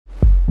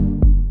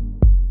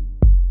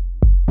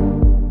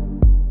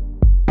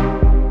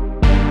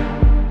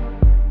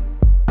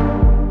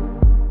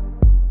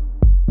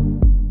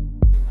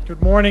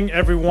morning,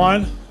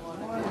 everyone.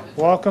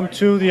 Welcome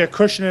to the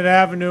Acushnet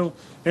Avenue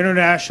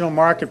International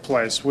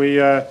Marketplace.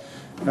 We are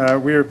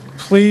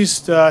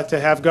pleased to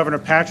have Governor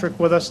Patrick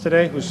with us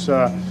today, who's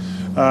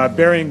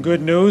bearing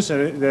good news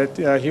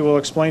that he will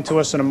explain to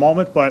us in a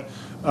moment. But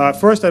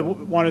first, I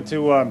wanted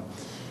to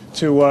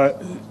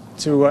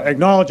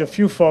acknowledge a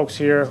few folks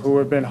here who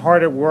have been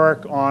hard at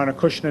work on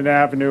Acushnet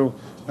Avenue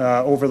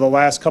over the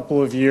last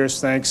couple of years,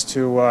 thanks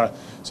to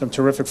some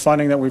terrific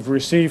funding that we've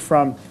received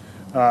from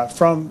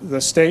the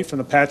state, from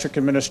the Patrick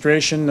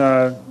administration,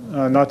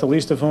 not the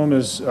least of whom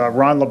is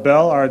Ron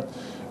LaBelle,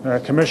 our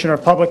Commissioner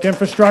of Public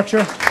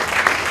Infrastructure.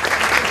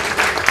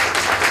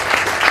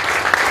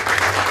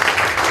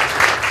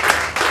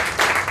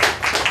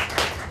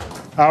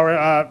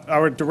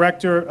 Our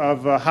Director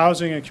of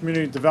Housing and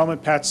Community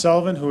Development, Pat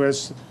Sullivan, who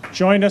has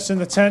joined us in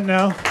the tent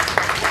now.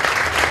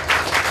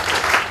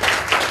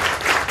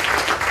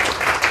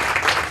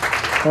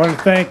 I want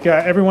to thank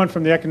everyone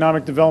from the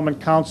Economic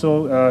Development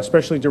Council,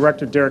 especially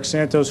Director Derek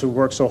Santos, who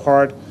worked so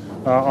hard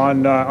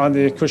on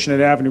the Acushnet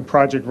Avenue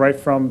project right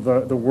from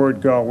the word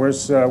go.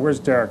 Where's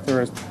Derek?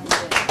 There is in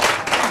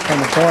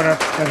the corner.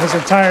 And his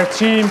entire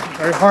team,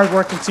 very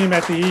hard-working team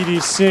at the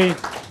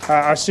EDC.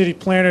 Our city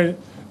planner,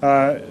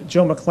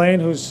 Jill McLean,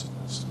 who's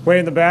way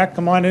in the back.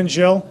 Come on in,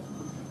 Jill.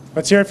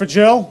 Let's hear it for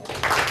Jill.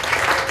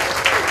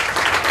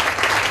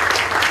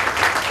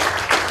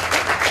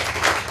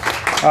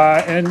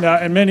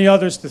 And many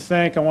others to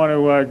thank. I want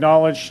to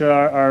acknowledge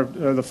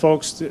the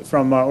folks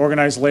from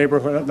organized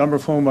labor, a number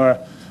of whom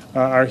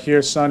are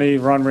here, Sonny,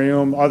 Ron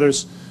Reum,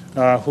 others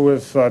who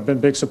have been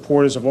big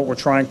supporters of what we're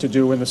trying to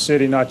do in the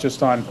city, not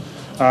just on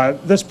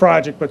this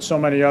project, but so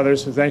many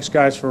others. So thanks,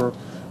 guys, for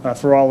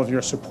all of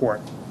your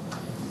support.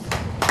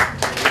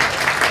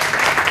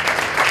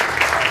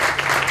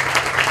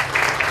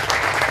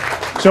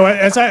 So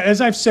as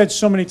I've said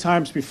so many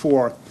times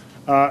before,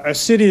 a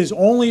city is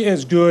only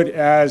as good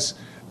as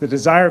the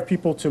desire of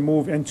people to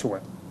move into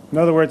it. In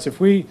other words,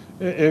 if we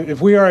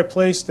are a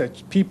place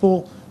that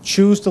people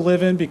choose to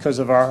live in because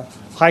of our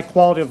high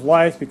quality of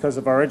life, because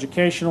of our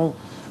educational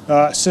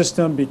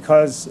system,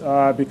 because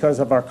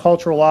of our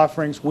cultural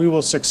offerings, we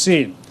will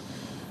succeed.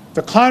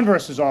 The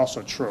converse is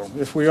also true.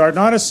 If we are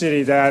not a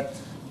city that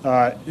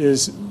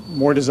is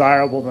more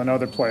desirable than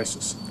other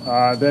places,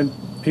 then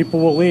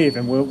people will leave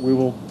and we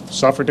will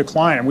suffer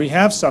decline. And we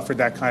have suffered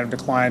that kind of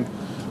decline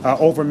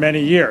over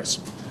many years.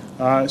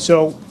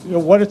 So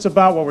what it's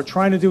about, what we're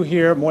trying to do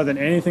here more than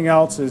anything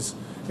else is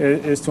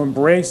to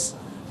embrace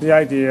the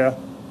idea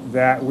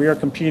that we are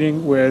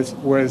competing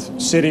with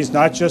cities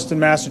not just in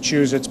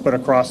Massachusetts but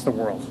across the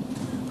world.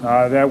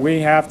 That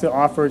we have to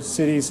offer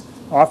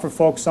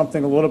folks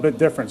something a little bit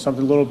different,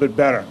 something a little bit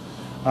better.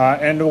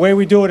 And the way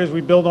we do it is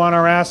we build on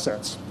our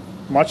assets.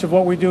 Much of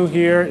what we do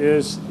here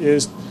is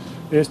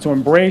to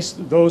embrace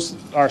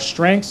our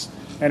strengths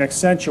and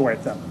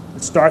accentuate them.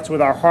 It starts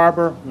with our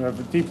harbor. We have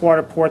a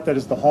deepwater port that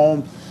is the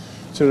home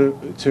to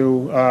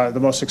the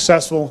most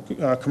successful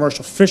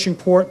commercial fishing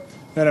port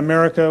in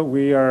America.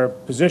 We are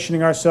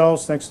positioning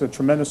ourselves, thanks to the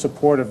tremendous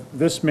support of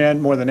this man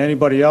more than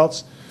anybody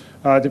else,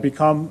 to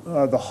become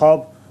the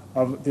hub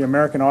of the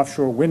American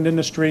offshore wind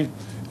industry.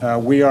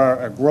 We are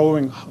a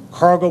growing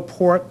cargo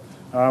port.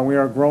 We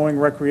are a growing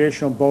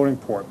recreational boating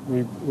port.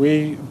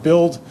 We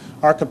build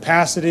our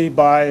capacity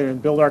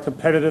and build our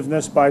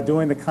competitiveness by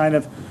doing the kind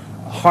of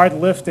hard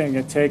lifting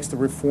it takes to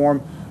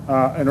reform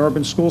an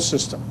urban school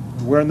system.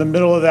 We're in the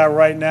middle of that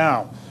right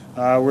now.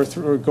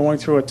 We're going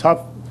through a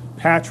tough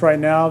patch right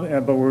now,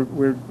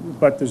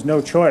 but there's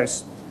no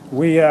choice.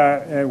 We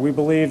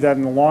believe that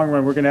in the long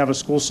run we're going to have a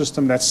school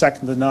system that's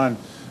second to none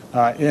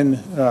in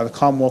the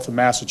Commonwealth of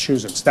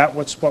Massachusetts.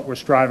 That's what we're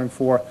striving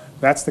for.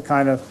 We're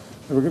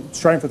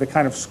striving for the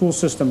kind of school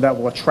system that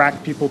will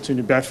attract people to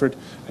New Bedford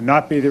and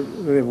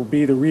it will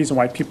be the reason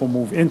why people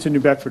move into New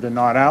Bedford and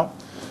not out.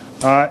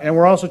 And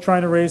we're also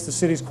trying to raise the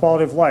city's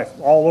quality of life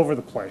all over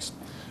the place.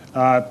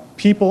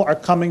 People are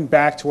coming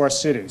back to our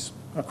cities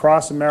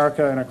across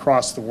America and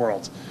across the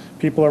world.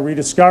 People are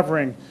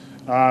rediscovering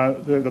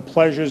the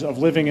pleasures of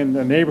living in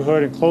the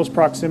neighborhood in close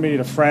proximity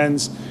to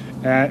friends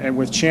and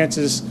with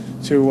chances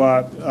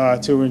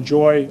to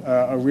enjoy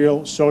a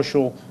real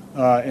social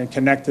and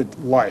connected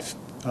life.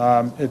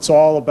 It's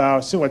all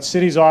about what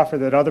cities offer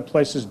that other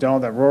places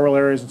don't, that rural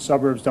areas and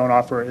suburbs don't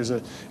offer, is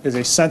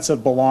a sense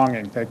of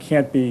belonging that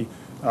can't be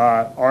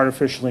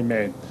artificially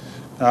made.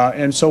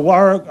 And so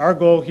our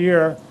goal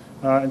here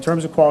in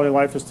terms of quality of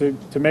life is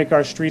to make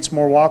our streets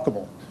more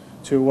walkable,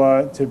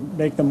 to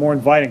make them more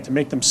inviting, to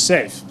make them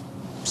safe.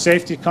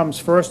 Safety comes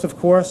first, of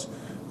course,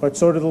 but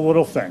so do the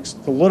little things.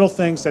 The little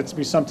things that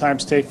we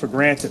sometimes take for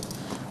granted.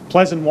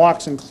 Pleasant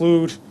walks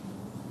include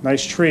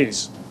nice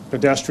trees,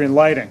 pedestrian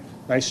lighting,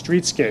 nice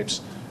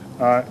streetscapes,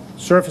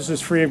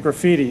 surfaces free of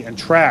graffiti and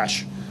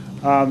trash,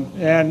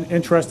 and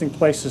interesting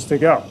places to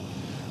go.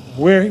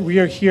 We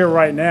are here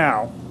right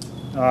now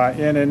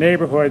in a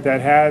neighborhood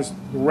that has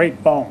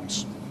great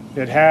bones.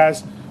 It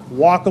has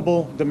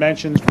walkable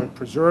dimensions with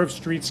preserved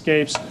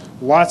streetscapes,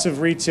 lots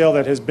of retail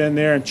that has been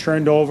there and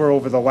churned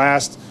over the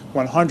last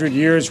 100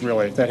 years,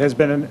 really, that has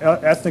been an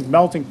ethnic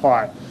melting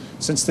pot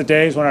since the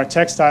days when our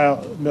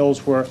textile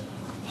mills were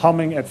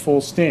humming at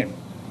full steam.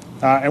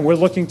 And we're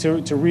looking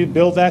to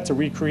rebuild that, to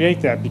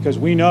recreate that, because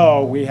we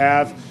know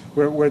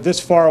we're this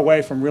far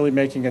away from really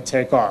making it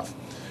take off.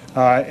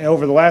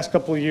 Over the last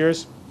couple of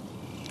years,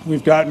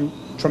 we've gotten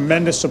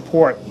tremendous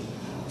support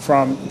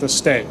from the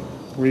state.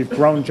 We've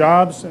grown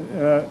jobs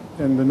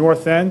in the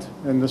North End,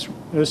 in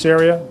this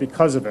area,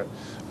 because of it.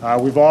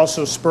 We've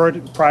also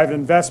spurred private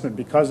investment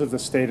because of the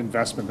state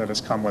investment that has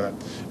come with it.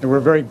 And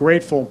we're very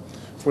grateful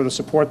for the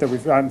support that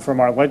we've gotten from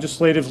our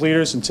legislative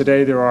leaders. And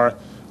today there are,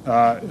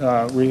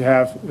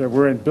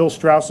 we're in Bill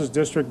Strauss's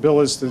district.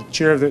 Bill is the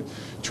chair of the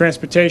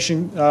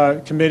Transportation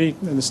Committee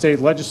in the state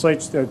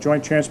legislature,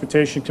 Joint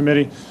Transportation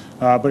Committee,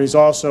 but he's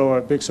also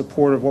a big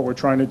supporter of what we're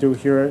trying to do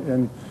here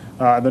in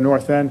the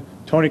North End.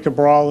 Tony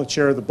Cabral, the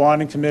chair of the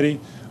Bonding Committee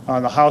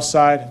on the House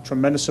side,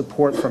 tremendous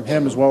support from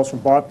him as well as from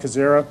Bob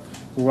Kazera,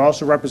 who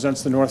also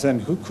represents the North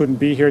End, who couldn't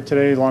be here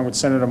today, along with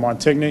Senator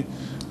Montigny.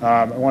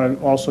 I want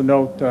to also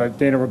note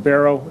Dana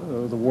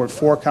Ribeiro, the Ward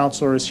 4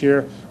 councilor, is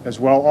here as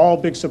well, all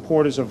big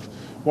supporters of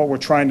what we're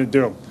trying to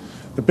do.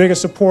 The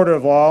biggest supporter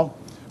of all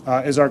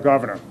is our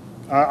governor.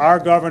 Our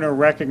governor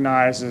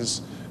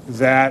recognizes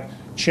that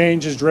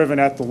change is driven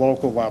at the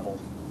local level,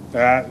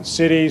 that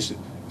cities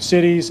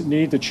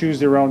need to choose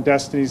their own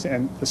destinies,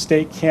 and the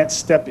state can't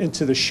step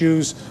into the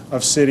shoes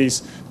of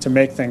cities to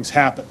make things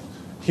happen.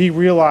 He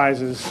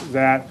realizes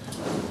that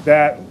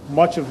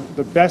much of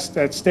the best,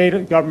 that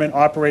state government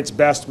operates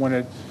best when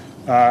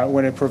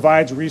it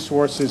provides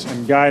resources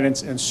and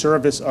guidance and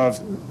service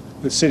of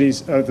the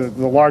cities, the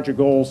larger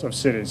goals of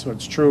cities. So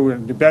it's true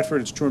in New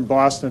Bedford, it's true in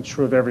Boston, it's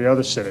true of every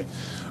other city.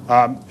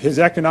 His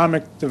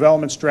economic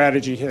development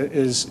strategy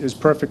is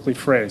perfectly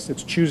phrased.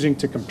 It's choosing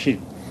to compete.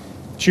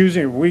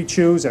 We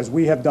choose, as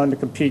we have done, to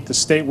compete. The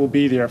state will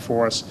be there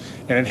for us,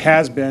 and it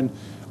has been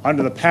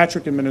under the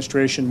Patrick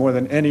administration more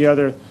than any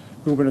other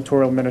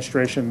gubernatorial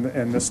administration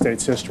in this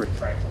state's history.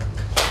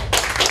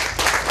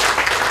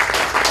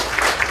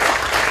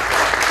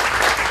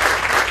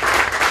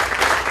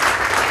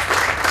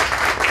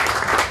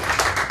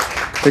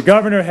 The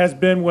governor has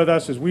been with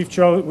us as we've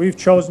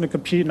chosen to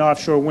compete in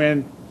offshore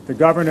wind. The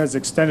governor has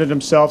extended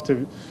himself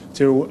to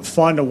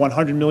fund a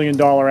 $100 million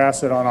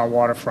asset on our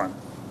waterfront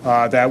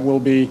that will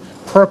be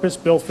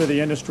purpose-built for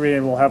the industry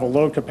and will have a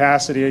load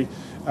capacity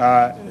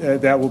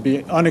that will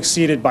be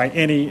unexceeded by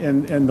any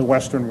in the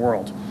Western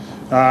world.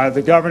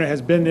 The governor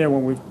has been there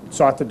when we've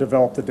sought to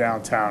develop the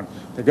downtown.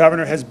 The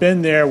governor has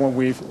been there when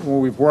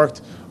we've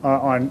worked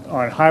on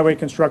highway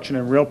construction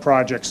and rail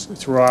projects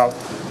throughout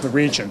the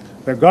region.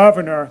 The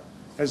governor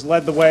has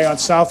led the way on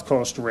South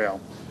Coast Rail.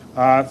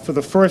 For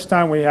the first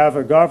time, we have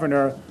a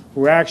governor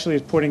who actually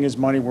is putting his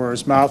money where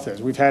his mouth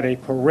is. We've had a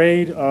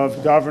parade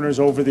of governors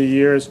over the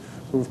years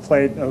who've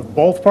played,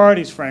 both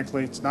parties,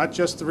 frankly, it's not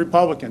just the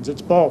Republicans,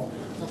 it's both,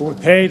 who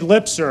have paid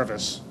lip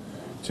service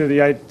to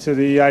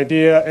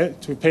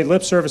pay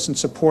lip service in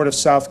support of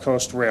South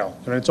Coast Rail.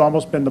 And it's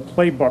almost been the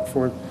playbook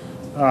for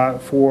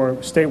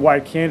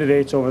statewide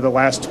candidates over the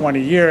last 20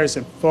 years,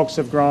 and folks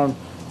have grown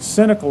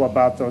cynical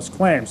about those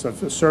claims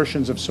of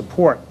assertions of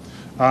support.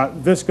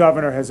 This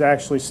governor has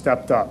actually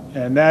stepped up,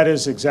 and that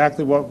is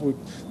exactly what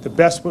the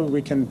best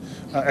we can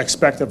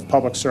expect of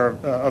public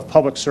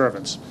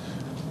servants,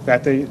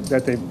 that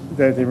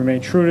they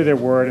remain true to their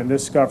word, and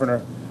this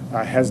governor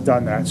has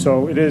done that.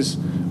 So it is,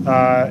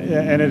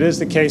 and it is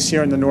the case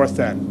here in the North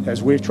End.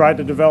 As we've tried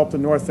to develop the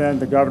North End,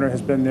 the governor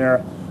has been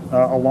there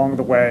along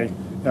the way,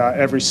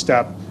 every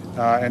step.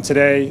 And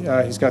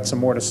today, he's got some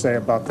more to say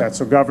about that.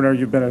 So, Governor,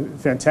 you've been a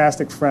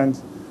fantastic friend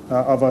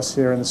of us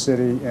here in the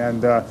city.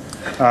 And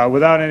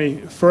without any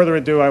further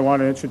ado, I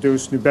want to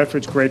introduce New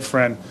Bedford's great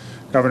friend,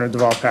 Governor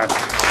Deval Patrick.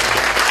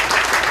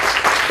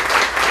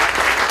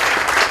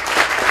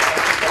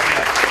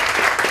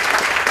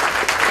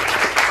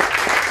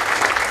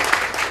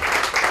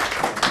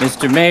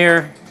 Mr.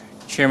 Mayor,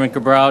 Chairman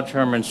Cabral,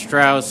 Chairman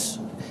Strauss,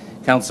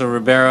 Councilor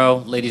Ribeiro,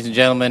 ladies and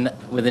gentlemen,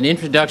 with an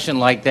introduction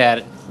like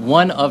that,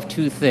 one of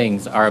two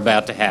things are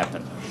about to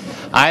happen.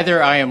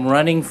 Either I am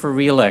running for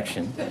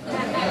re-election,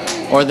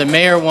 or the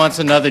mayor wants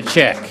another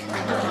check.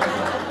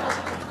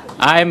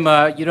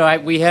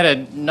 We had a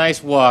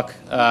nice walk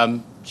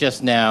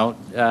just now,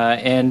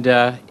 and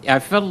I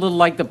felt a little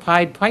like the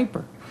Pied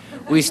Piper.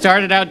 We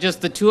started out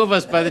just the two of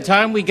us. By the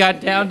time we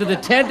got down to the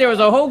tent, there was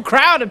a whole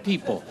crowd of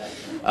people.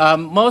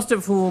 Most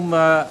of whom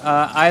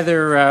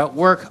either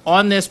work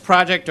on this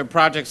project or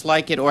projects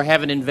like it, or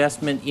have an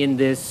investment in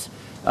this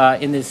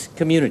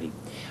community,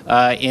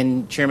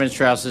 in Chairman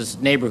Strauss's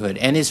neighborhood.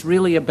 And it's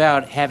really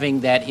about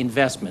having that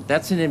investment.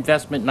 That's an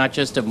investment not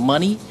just of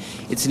money,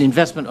 it's an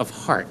investment of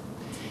heart,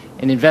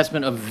 an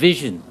investment of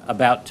vision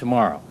about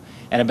tomorrow,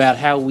 and about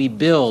how we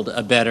build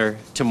a better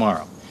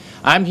tomorrow.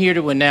 I'm here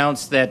to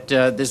announce that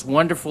this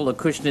wonderful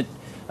Acushnet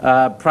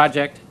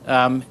project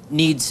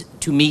needs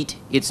to meet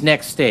its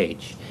next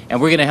stage.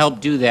 And we're going to help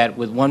do that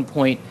with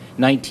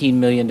 $1.19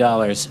 million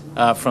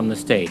from the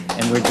state.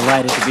 And we're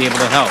delighted to be able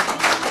to help.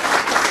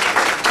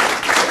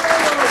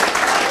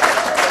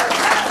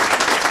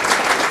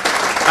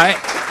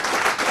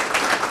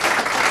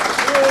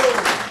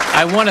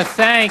 I want to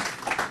thank,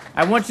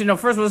 I want you to know,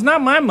 first of all, it's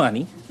not my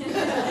money.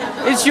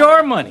 It's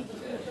your money.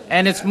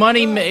 And it's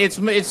money, it's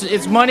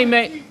money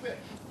made,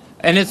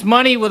 and it's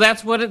money, well,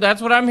 that's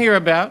what I'm here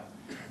about.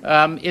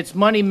 It's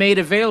money made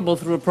available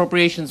through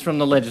appropriations from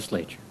the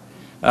legislature.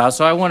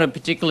 So I want to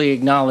particularly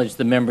acknowledge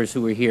the members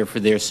who are here for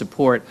their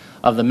support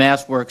of the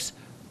Massworks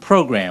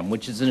program,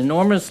 which is an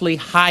enormously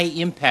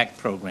high-impact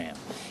program.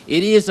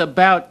 It is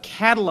about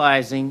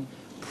catalyzing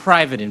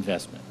private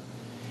investment.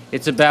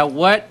 It's about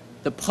what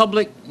the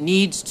public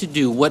needs to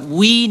do, what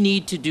we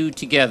need to do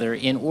together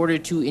in order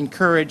to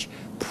encourage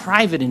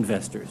private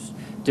investors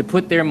to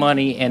put their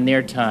money and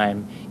their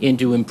time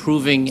into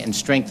improving and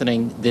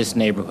strengthening this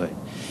neighborhood.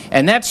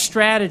 And that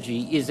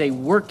strategy is a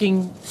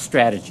working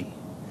strategy.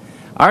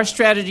 Our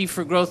strategy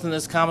for growth in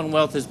this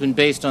Commonwealth has been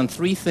based on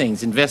three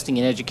things: investing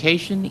in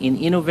education, in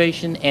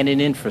innovation, and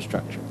in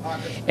infrastructure.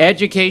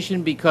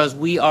 Education, because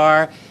we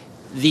are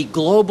the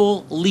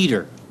global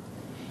leader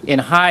in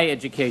high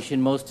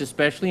education, most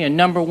especially, and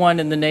 #1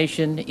 in the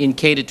nation in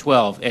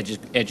K-12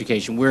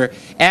 education. We're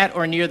at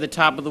or near the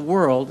top of the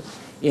world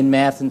in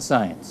math and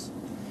science.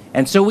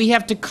 And so we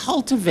have to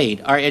cultivate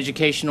our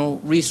educational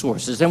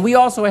resources, and we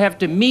also have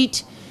to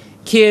meet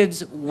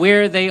kids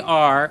where they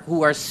are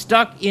who are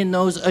stuck in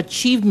those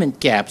achievement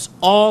gaps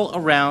all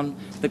around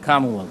the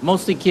Commonwealth,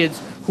 mostly kids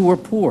who are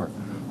poor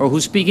or who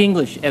speak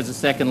English as a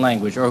second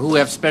language or who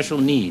have special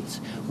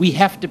needs. We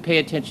have to pay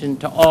attention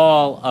to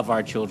all of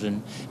our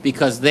children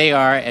because they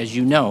are, as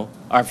you know,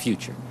 our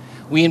future.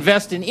 We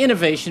invest in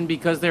innovation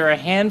because there are a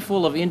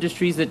handful of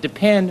industries that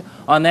depend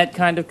on that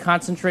kind of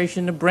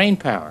concentration of brain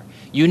power.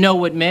 You know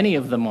what many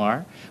of them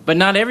are, but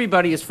not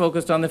everybody is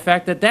focused on the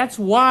fact that that's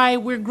why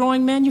we're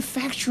growing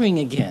manufacturing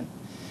again.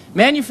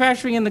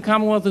 Manufacturing in the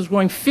Commonwealth is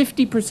growing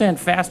 50%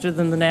 faster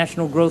than the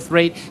national growth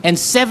rate and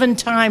 7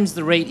 times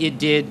the rate it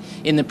did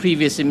in the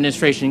previous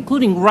administration,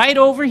 including right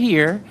over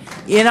here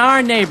in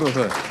our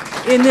neighborhood,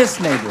 in this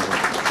neighborhood.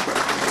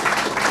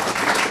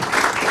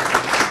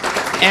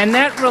 And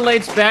that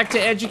relates back to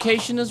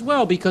education as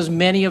well, because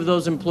many of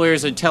those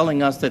employers are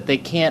telling us that they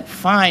can't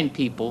find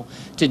people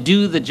to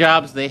do the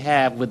jobs they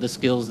have with the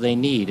skills they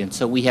need. And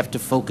so we have to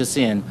focus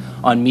in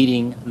on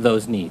meeting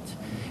those needs.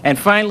 And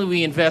finally,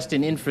 we invest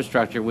in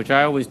infrastructure, which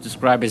I always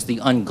describe as the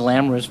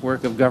unglamorous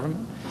work of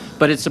government,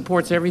 but it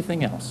supports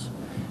everything else.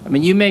 I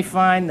mean, you may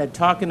find that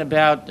talking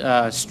about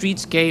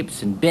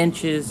streetscapes and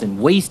benches and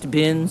waste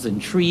bins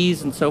and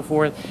trees and so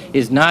forth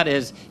is not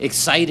as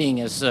exciting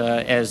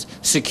as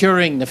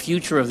securing the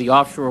future of the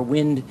offshore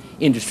wind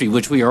industry,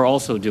 which we are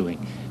also doing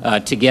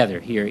together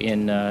here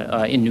in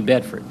New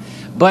Bedford.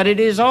 But it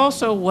is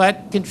also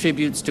what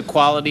contributes to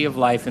quality of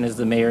life, and as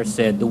the mayor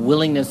said, the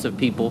willingness of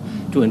people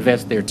to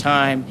invest their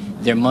time,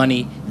 their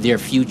money, their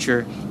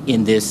future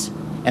in this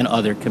and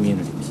other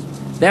communities.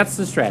 That's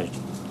the strategy: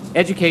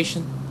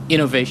 education,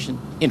 innovation,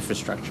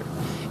 infrastructure.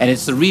 And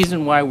it's the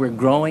reason why we're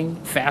growing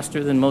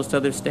faster than most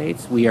other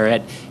states. We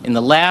are in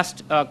the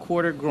last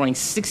quarter, growing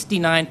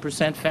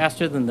 69%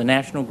 faster than the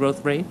national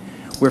growth rate.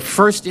 We're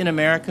first in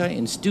America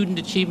in student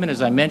achievement,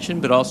 as I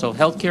mentioned, but also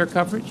healthcare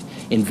coverage,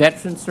 in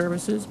veteran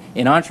services,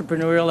 in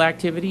entrepreneurial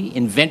activity,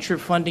 in venture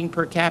funding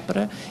per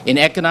capita, in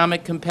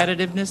economic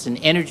competitiveness, in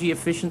energy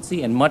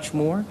efficiency, and much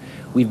more.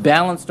 We've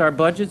balanced our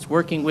budgets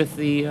working with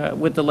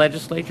the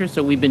legislature,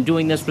 so we've been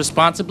doing this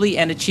responsibly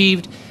and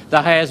achieved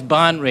the highest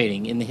bond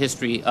rating in the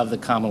history of the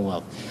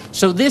Commonwealth.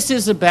 So this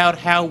is about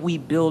how we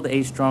build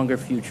a stronger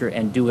future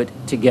and do it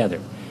together.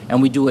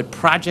 And we do it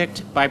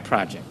project by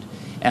project.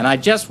 And I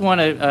just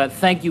want to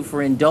thank you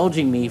for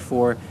indulging me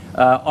for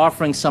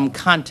offering some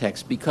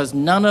context, because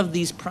none of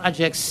these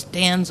projects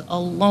stands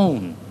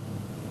alone,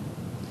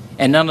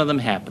 and none of them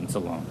happens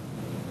alone.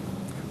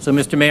 So,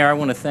 Mr. Mayor, I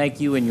want to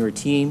thank you and your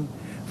team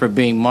for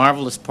being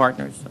marvelous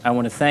partners. I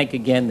want to thank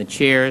again the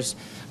chairs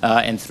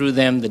and through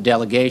them the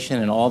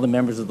delegation and all the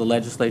members of the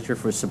legislature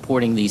for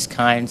supporting these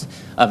kinds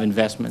of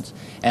investments.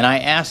 And I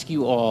ask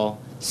you all,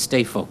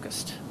 stay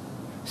focused.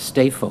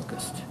 Stay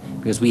focused.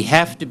 Because we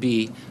have to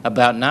be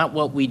about not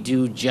what we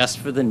do just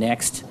for the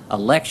next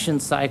election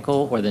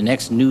cycle or the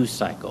next news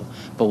cycle,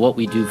 but what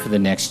we do for the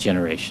next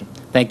generation.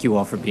 Thank you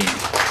all for being here.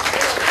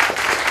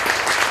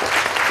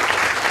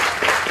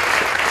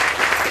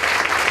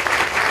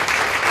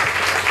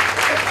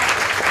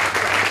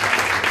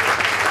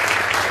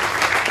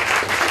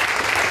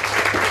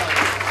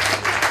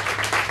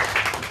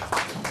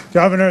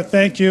 Governor,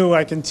 thank you.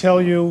 I can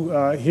tell you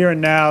here and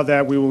now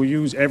that we will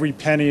use every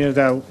penny of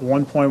that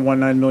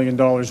 $1.19 million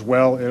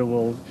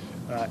well.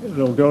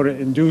 It'll go to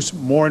induce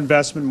more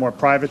investment, more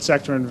private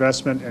sector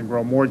investment, and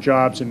grow more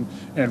jobs and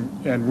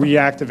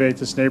reactivate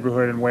this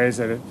neighborhood in ways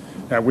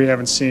that we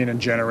haven't seen in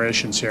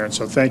generations here. And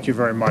so thank you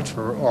very much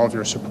for all of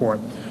your support.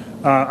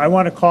 I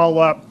want to call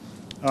up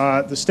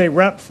the state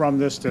rep from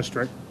this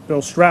district,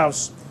 Bill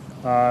Strauss,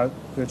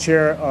 the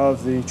chair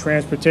of the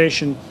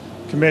Transportation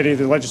Committee,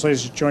 the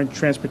Legislative Joint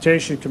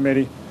Transportation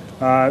Committee,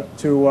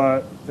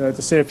 to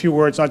say a few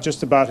words, not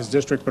just about his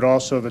district, but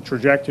also the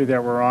trajectory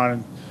that we're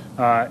on,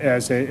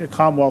 as a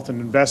commonwealth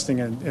and investing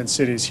in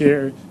cities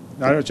here,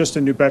 not just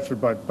in New Bedford,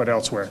 but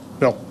elsewhere.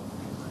 Bill.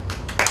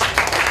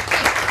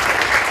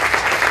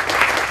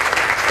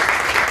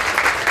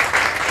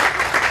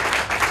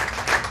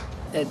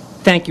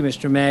 Thank you,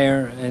 Mr.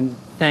 Mayor, and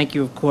thank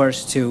you, of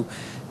course, to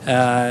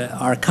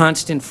our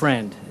constant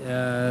friend,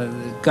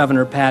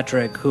 Governor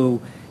Patrick,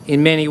 who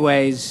in many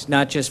ways,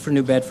 not just for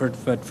New Bedford,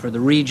 but for the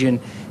region,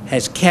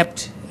 has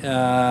kept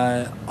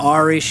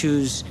our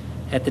issues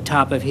at the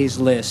top of his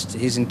list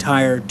his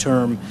entire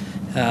term,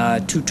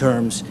 2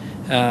 terms,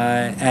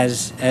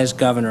 as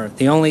governor.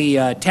 The only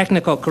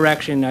technical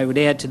correction I would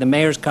add to the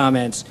mayor's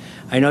comments,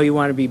 I know you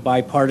want to be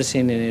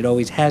bipartisan and it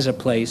always has a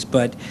place,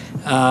 but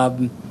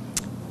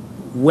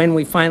when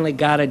we finally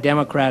got a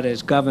Democrat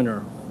as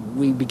governor,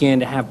 we began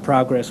to have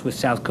progress with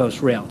South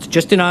Coast Rail. It's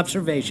just an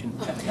observation.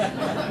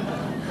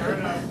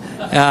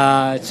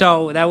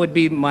 So that would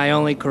be my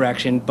only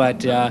correction,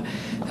 but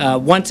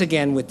once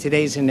again, with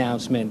today's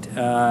announcement,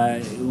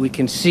 we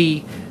can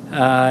see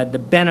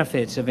the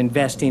benefits of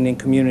investing in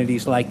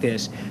communities like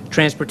this.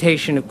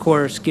 Transportation, of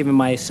course, given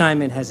my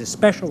assignment, has a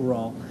special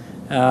role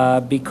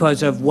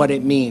because of what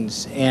it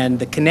means and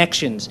the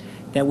connections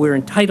that we're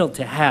entitled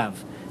to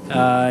have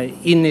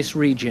in this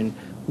region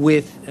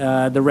with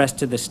the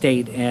rest of the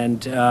state.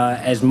 And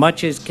as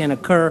much as can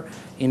occur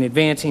in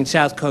advancing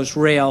South Coast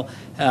Rail,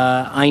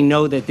 I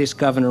know that this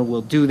governor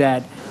will do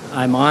that.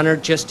 I'm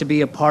honored just to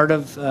be a part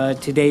of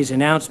today's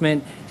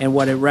announcement and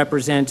what it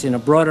represents in a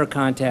broader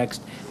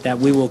context, that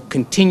we will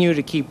continue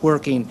to keep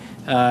working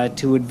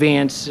to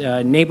advance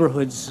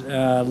neighborhoods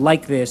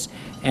like this,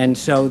 and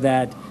so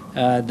that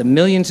the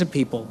millions of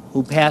people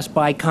who pass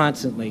by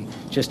constantly,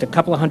 just a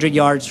couple of 100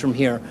 yards from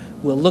here,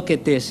 will look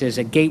at this as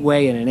a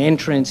gateway and an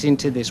entrance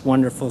into this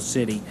wonderful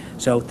city.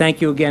 So thank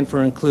you again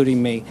for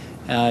including me.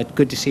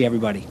 Good to see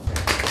everybody.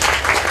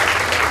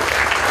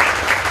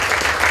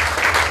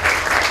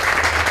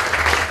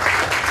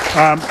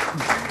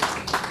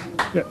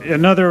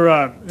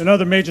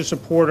 Another major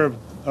supporter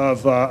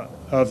of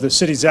the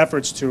city's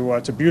efforts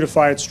to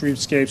beautify its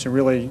streetscapes and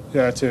really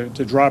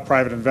to draw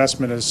private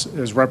investment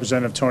is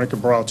Representative Tony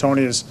Cabral.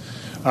 Tony is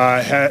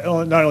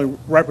not only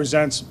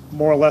represents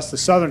more or less the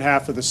southern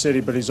half of the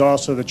city, but he's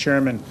also the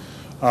chairman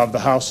of the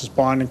House's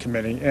bonding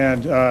committee,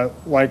 and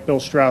like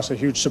Bill Strauss, a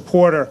huge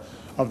supporter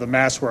of the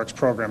Massworks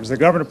program. As the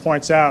governor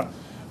points out,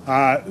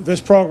 this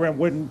program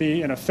wouldn't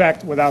be in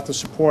effect without the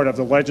support of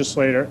the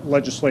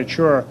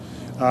legislature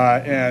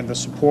and the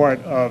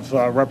support of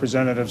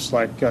representatives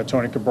like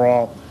Tony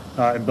Cabral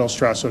and Bill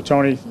Strauss. So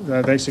Tony,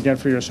 thanks again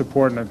for your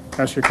support, and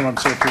I ask you to come up and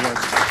say a few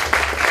words.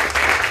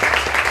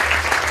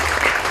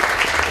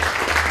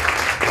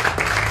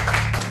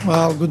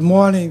 Well, good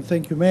morning.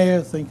 Thank you,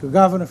 Mayor. Thank you,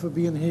 Governor, for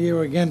being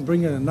here again,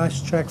 bringing a nice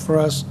check for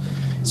us.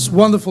 It's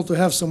wonderful to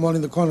have someone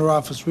in the corner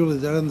office really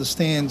that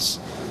understands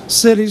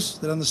cities,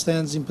 that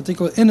understands in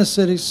particular inner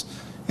cities,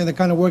 and the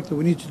kind of work that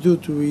we need to do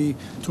to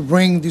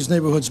bring these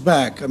neighborhoods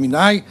back. I mean,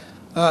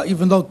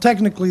 even though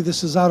technically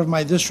this is out of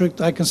my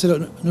district, I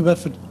consider New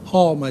Bedford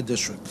Hall my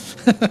district.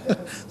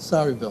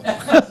 Sorry, Bill.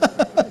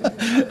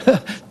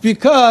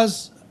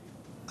 Because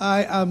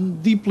I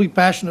am deeply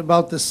passionate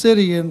about the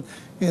city, and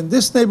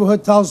this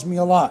neighborhood tells me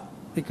a lot,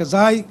 because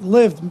I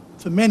lived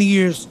for many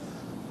years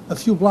a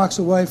few blocks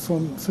away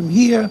from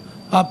here,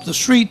 up the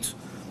street,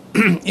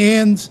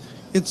 and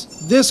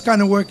this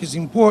kind of work is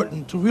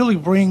important to really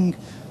bring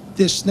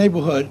this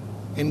neighborhood,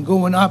 and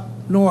going up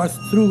north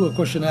through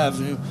Acushnet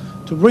Avenue,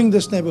 to bring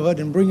this neighborhood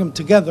and bring them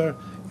together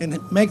and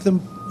make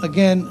them,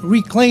 again,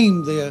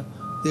 reclaim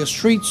their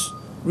streets,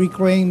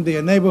 reclaim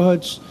their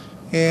neighborhoods,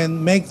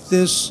 and make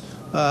this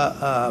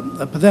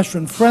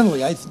pedestrian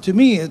friendly. To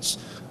me,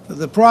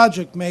 the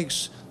project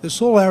makes this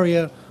whole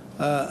area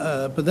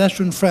a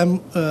pedestrian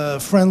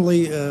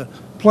friendly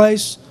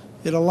place.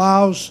 It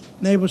allows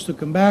neighbors to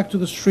come back to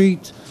the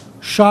street,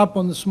 shop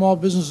on the small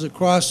businesses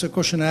across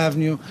Acushnet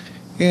Avenue,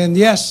 and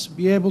yes,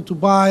 be able to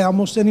buy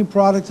almost any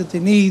product that they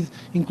need,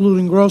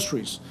 including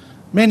groceries.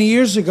 Many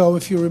years ago,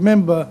 if you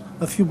remember,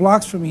 a few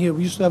blocks from here,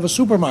 we used to have a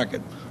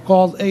supermarket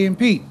called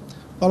A&P.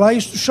 Well, I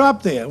used to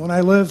shop there when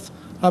I lived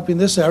up in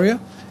this area,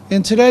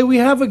 and today we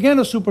have again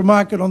a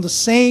supermarket on the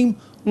same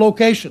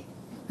location.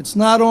 It's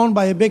not owned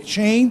by a big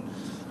chain,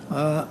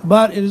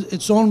 but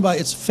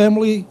it's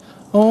family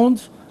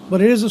owned,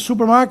 but it is a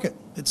supermarket.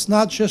 It's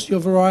not just your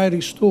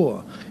variety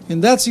store,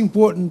 and that's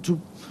important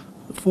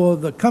for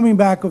the coming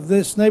back of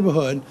this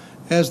neighborhood.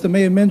 As the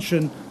mayor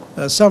mentioned,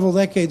 several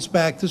decades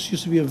back, this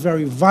used to be a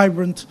very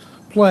vibrant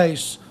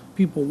place.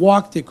 People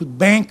walked, they could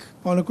bank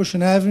on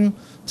Acushnet Avenue.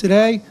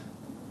 Today,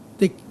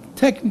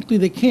 technically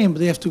they can, but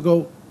they have to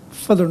go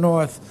further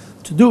north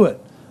to do it.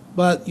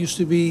 But used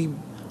to be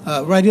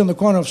right here on the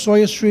corner of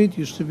Sawyer Street,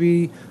 used to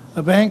be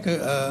a bank.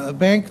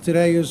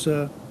 Today is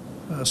a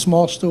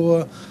small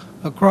store.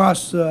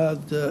 Across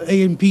the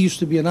A&P used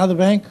to be another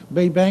bank,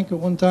 Bay Bank at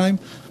one time.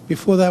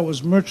 Before that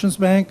was Merchants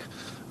Bank.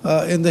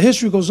 And the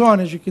history goes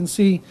on, as you can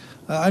see.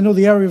 I know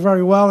the area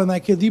very well, and I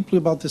care deeply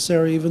about this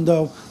area, even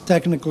though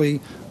technically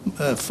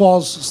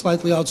falls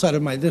slightly outside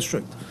of my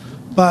district.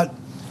 But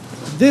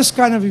this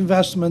kind of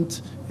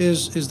investment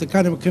is the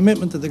kind of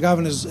commitment that the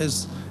governor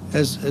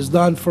has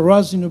done for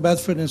us in New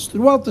Bedford and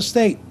throughout the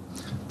state.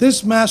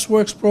 This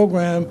Massworks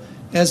program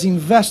has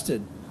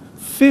invested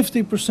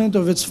 50%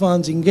 of its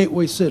funds in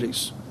gateway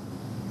cities.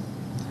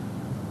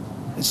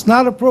 It's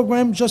not a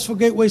program just for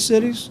gateway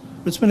cities,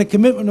 but it's been a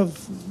commitment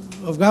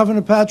of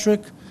Governor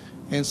Patrick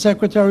and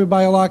Secretary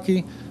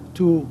Bialacki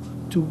to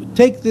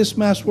take this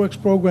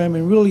Massworks program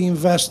and really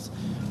invest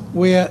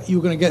where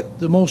you're going to get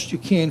the most you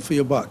can for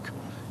your buck.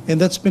 And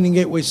that's been in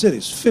gateway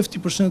cities.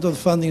 50% of the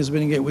funding has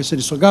been in gateway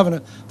cities. So, Governor,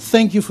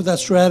 thank you for that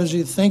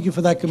strategy. Thank you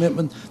for that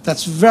commitment.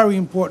 That's very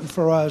important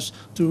for us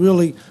to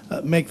really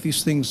make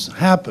these things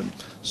happen.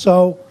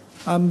 So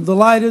I'm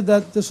delighted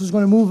that this is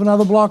going to move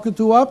another block or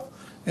two up,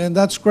 and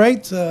that's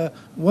great.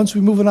 Once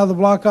we move another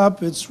block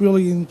up, it's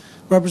really in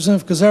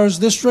Representative Kazara's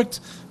district,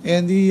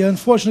 and he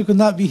unfortunately could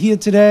not be here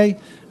today.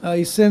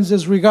 He sends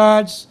his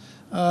regards.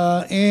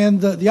 And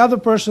the other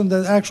person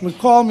that actually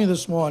called me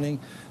this morning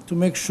to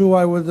make sure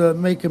I would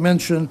make a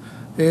mention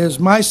is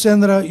my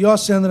senator, your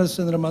senator,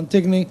 Senator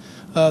Montigny.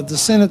 The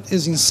Senate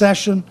is in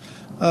session,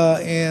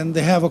 and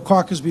they have a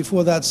caucus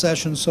before that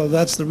session, so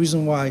that's the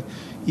reason why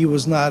he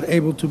was not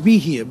able to be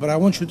here. But I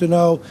want you to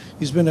know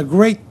he's been a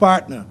great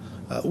partner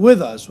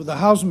with us, with the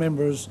House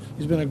members.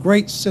 He's been a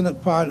great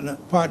Senate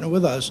partner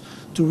with us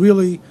to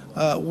really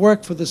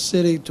work for the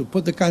city, to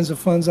put the kinds of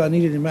funds I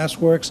needed in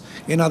Massworks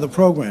and other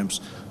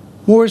programs.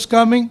 More is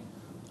coming.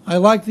 I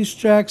like these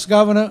checks,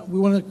 Governor. We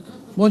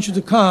want you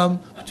to come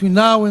between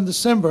now and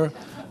December,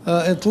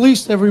 at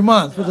least every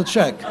month with a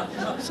check.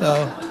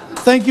 So,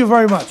 thank you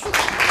very much.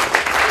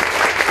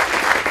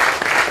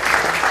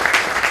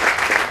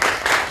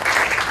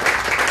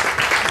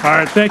 All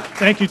right,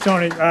 thank you,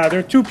 Tony. There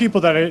are two people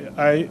that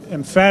I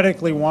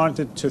emphatically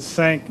wanted to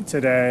thank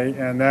today,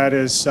 and that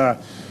is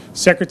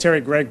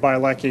Secretary Greg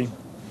Bialecki,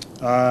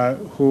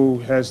 who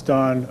has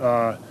done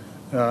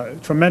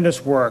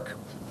tremendous work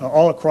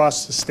all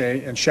across the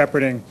state and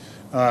shepherding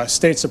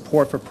state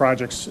support for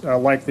projects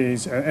like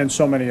these and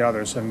so many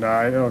others. And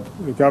I know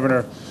the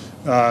governor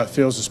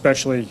feels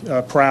especially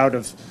proud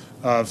of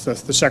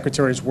the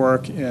Secretary's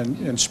work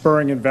in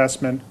spurring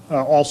investment,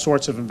 all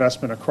sorts of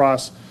investment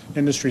across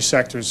industry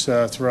sectors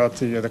throughout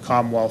the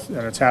Commonwealth,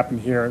 and it's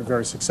happened here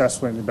very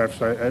successfully in New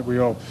Bedford. We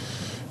owe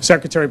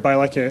Secretary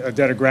Bialecki a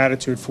debt of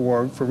gratitude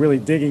for really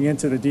digging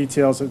into the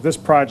details of this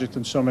project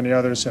and so many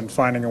others and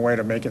finding a way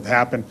to make it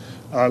happen.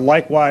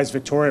 Likewise,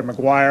 Victoria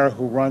McGuire,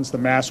 who runs the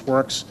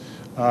Massworks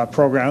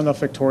program. I don't know if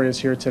Victoria's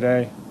here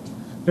today.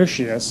 There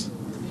she is.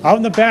 Out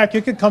in the back.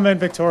 You can come in,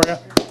 Victoria.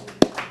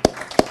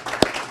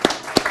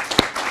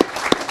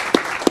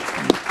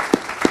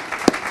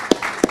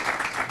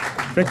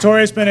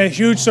 Victoria's been a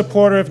huge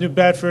supporter of New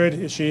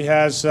Bedford. She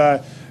has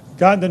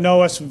gotten to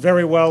know us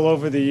very well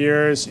over the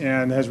years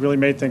and has really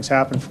made things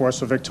happen for us.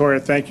 So, Victoria,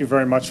 thank you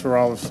very much for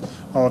all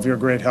of your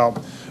great help.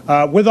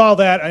 With all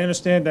that, I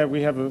understand that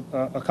we have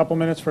a couple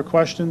minutes for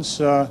questions.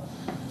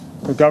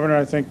 The Governor,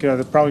 I think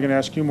they're probably going to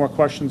ask you more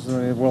questions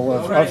than they will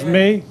of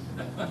me.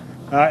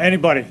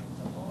 Anybody?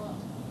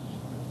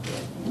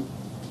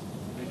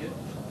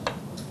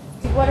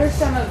 What are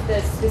some of the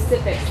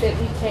specifics that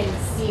we can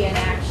see in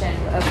action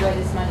of where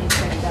this money is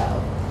going to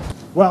go?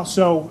 Well,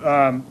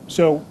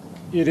 so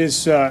it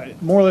is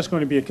more or less going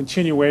to be a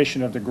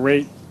continuation of the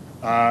great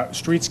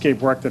streetscape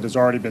work that has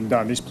already been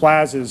done. These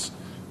plazas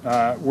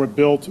were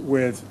built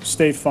with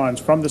state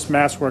funds from this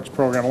Massworks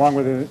program, along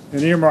with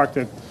an earmark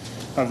that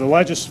from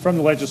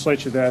the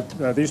legislature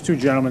that these two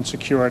gentlemen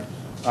secured.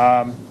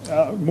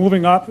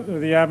 Moving up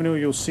the avenue,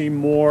 you'll see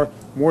more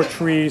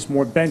trees,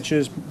 more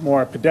benches,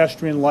 more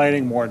pedestrian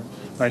lighting, more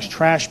nice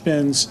trash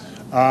bins.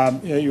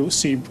 You'll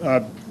see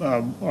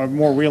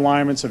more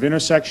realignments of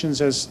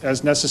intersections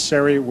as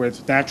necessary,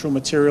 with natural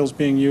materials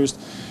being used.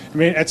 I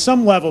mean, at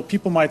some level,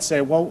 people might say,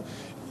 well,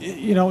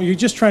 you know, you're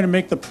just trying to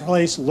make the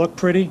place look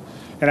pretty.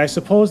 And I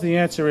suppose the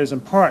answer is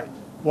in part,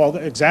 well,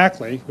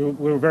 exactly.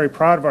 We're very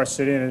proud of our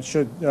city, and it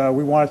should.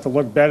 We want it to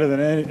look better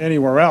than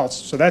anywhere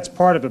else. So that's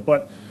part of it.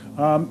 But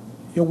you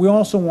know, we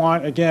also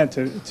want, again,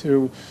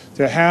 to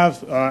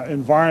have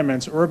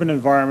environments, urban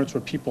environments,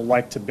 where people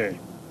like to be.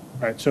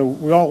 Right. So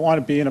we all want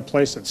to be in a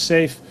place that's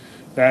safe,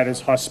 that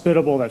is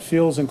hospitable, that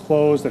feels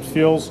enclosed, that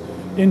feels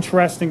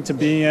interesting to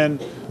be in.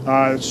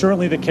 It's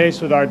certainly the case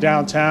with our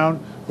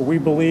downtown, but we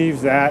believe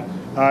that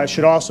it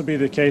should also be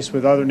the case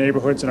with other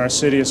neighborhoods in our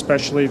city,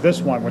 especially this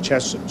one, which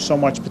has so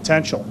much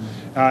potential.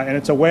 And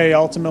it's a way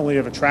ultimately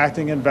of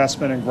attracting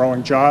investment and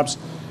growing jobs.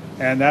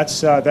 And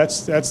that's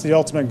the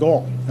ultimate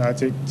goal,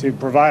 to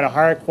provide a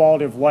higher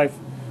quality of life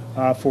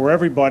for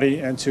everybody,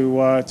 and to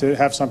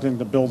have something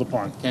to build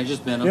upon. Can I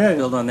just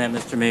build on that,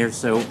 Mr. Mayor?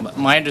 So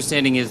my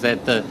understanding is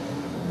that the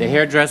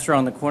hairdresser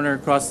on the corner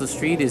across the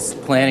street is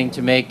planning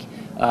to make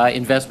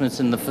investments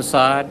in the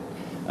facade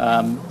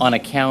on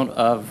account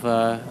of,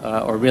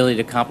 or really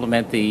to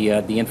complement the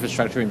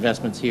infrastructure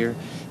investments here.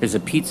 There's a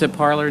pizza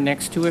parlor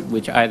next to it,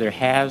 which either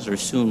has or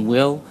soon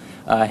will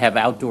have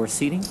outdoor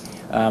seating.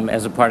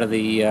 as a part of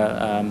the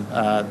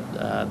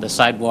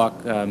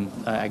sidewalk.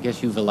 I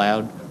guess you've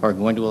allowed or are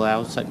going to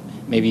allow.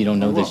 Maybe you don't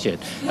know this yet.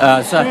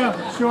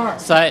 Yeah, sure.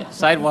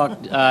 Sidewalk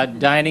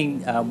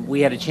dining.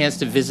 We had a chance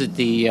to visit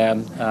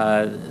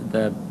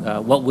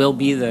what will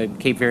be the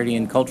Cape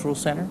Verdean Cultural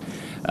Center.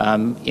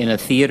 In a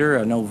theater,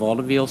 an old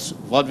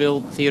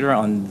vaudeville theater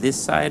on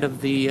this side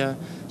of the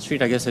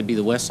street. I guess that'd be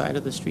the west side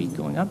of the street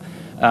going up,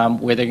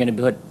 where they're going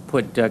to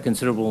put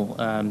considerable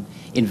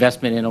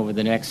investment in over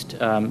the next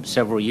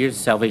several years.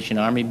 The Salvation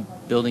Army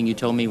building, you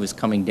told me, was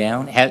coming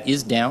down,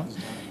 is down,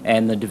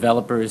 and the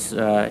developers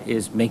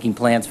is making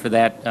plans for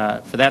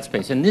that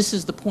space. And this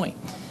is the point.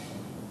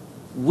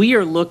 We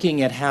are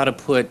looking at how to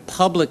put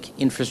public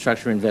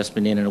infrastructure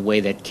investment in a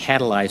way that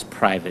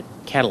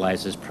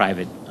catalyzes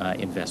private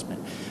investment,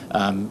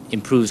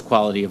 improves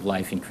quality of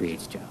life, and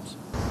creates jobs.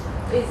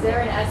 Is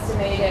there an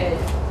estimated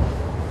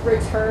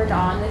return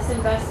on this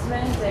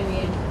investment? I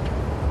mean,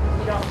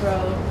 you don't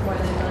throw more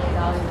than $1 million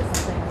at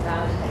something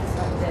without an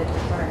expected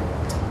return.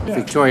 Yeah.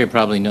 Victoria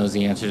probably knows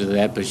the answer to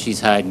that, but she's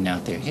hiding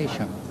out there. Hey,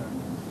 Sean.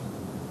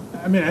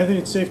 I mean, I think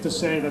it's safe to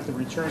say that the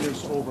return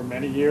is over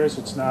many years.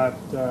 It's not,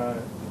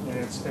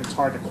 it's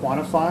hard to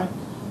quantify.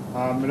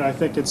 And I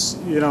think it's,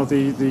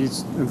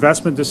 these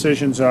investment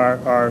decisions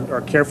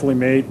are carefully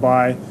made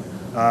by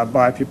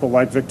people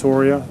like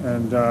Victoria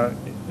and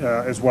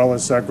as well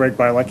as Greg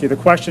Bielecki. The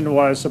question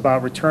was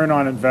about return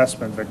on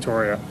investment,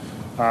 Victoria.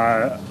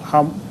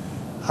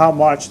 How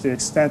much, the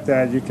extent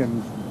that you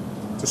can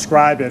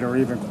describe it or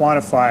even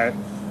quantify it,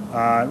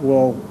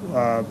 will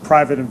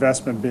private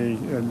investment be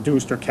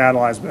induced or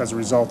catalyzed as a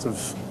result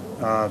of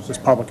this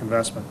public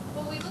investment?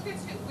 Well, we look at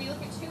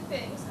two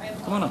things.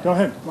 Come on up. Go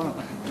ahead. Come on up.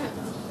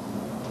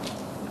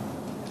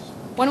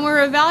 When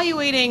we're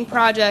evaluating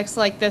projects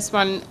like this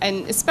one,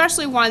 and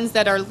especially ones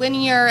that are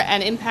linear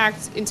and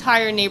impact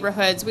entire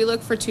neighborhoods, we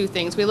look for two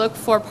things. We look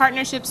for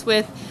partnerships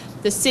with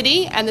the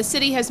city, and the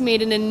city has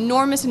made an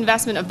enormous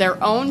investment of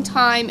their own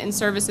time and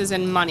services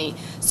and money.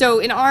 So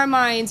in our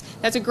minds,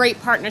 that's a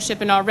great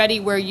partnership, and already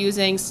we're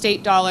using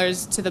state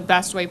dollars to the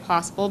best way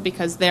possible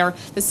because the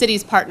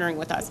city's partnering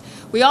with us.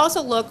 We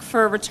also look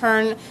for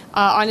return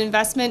on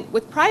investment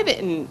with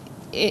private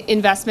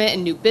investment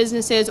in new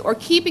businesses or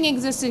keeping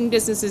existing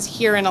businesses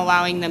here and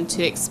allowing them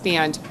to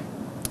expand.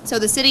 So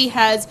the city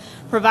has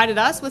provided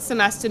us with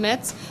some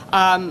estimates.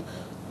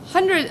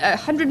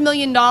 $100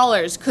 million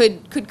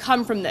could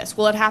come from this.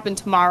 Will it happen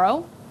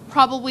tomorrow?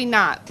 Probably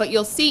not, but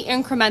you'll see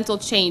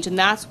incremental change, and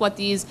that's what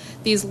these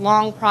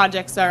long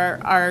projects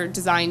are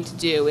designed to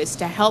do, is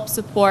to help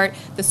support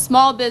the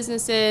small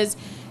businesses,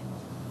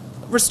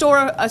 restore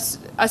a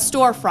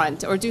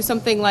storefront or do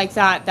something like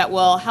that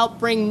will help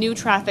bring new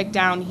traffic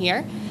down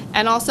here,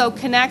 and also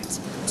connect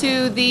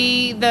to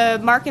the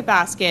Market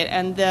Basket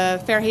and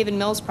the Fairhaven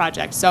Mills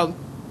project. So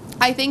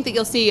I think that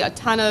you'll see a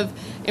ton of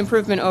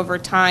improvement over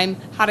time.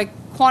 How to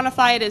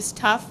quantify it is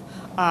tough,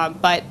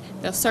 but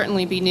there'll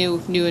certainly be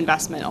new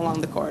investment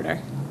along the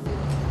corridor.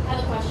 I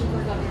have a question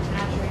for Governor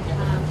Patrick.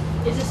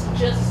 Is this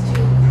just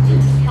to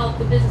help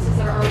the businesses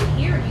that are already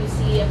here? Do you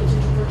see a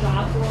potential for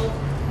job growth,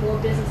 more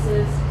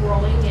businesses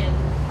growing and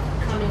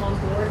coming on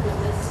board with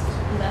this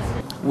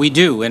investment? We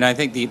do, and I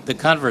think the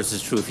converse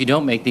is true. If you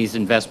don't make these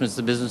investments,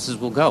 the businesses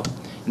will go,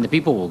 and the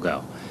people will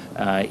go.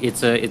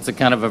 It's a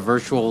kind of a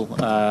virtual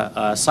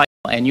cycle.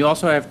 And you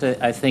also have to,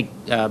 I think,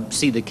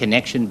 see the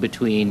connection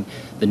between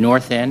the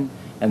north end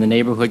and the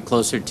neighborhood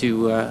closer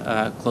to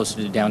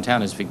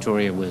downtown, as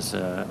Victoria was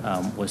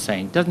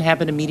saying. It doesn't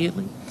happen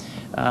immediately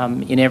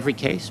in every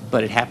case,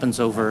 but it happens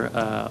over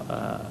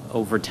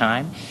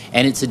time.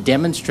 And it's a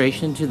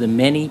demonstration to the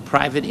many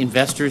private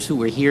investors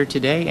who are here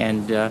today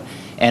and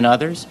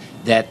others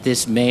that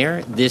this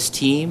mayor, this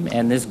team,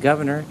 and this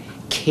governor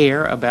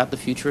care about the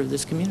future of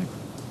this community.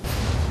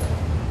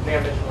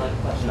 Mayor Mitchell, I have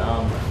a question.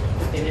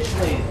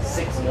 Initially,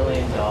 $6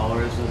 million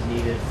was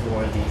needed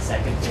for the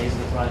second phase of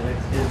the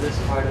project. Is this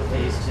part of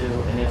phase 2?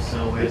 And if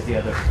so, where's the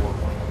other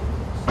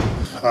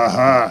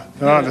 4.8?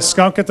 Oh, the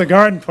skunk at the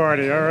garden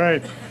party. All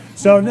right.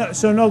 So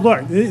no.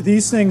 Look,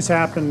 these things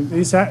happen.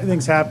 These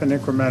things happen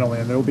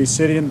incrementally, and there will be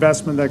city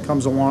investment that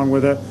comes along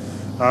with it.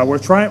 What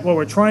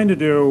we're trying to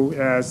do,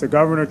 as the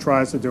governor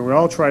tries to do, we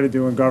all try to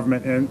do in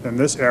government in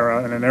this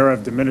era, in an era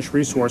of diminished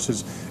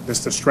resources, is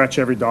to stretch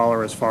every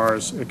dollar as far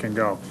as it can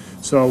go.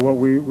 So what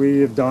we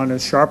have done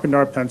is sharpened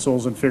our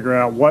pencils and figure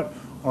out what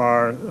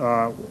are,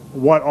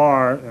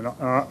 in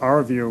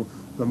our view,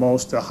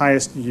 the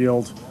highest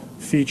yield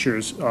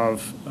features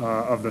of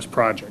this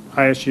project.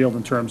 Highest yield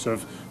in terms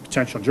of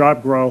potential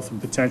job growth and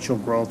potential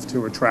growth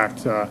to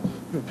attract,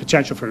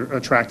 potential for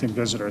attracting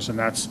visitors, and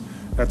that's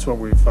what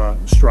we've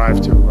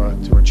strived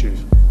to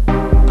achieve.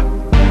 Everybody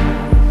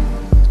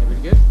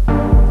good?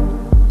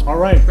 All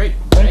right. Great.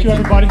 Thank you,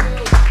 everybody.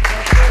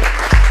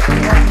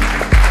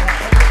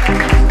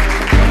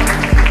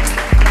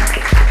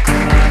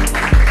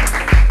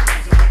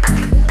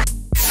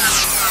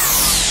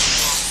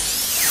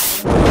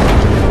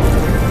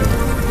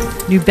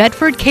 New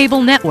Bedford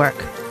Cable Network,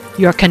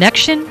 your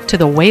connection to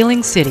the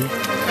Whaling City.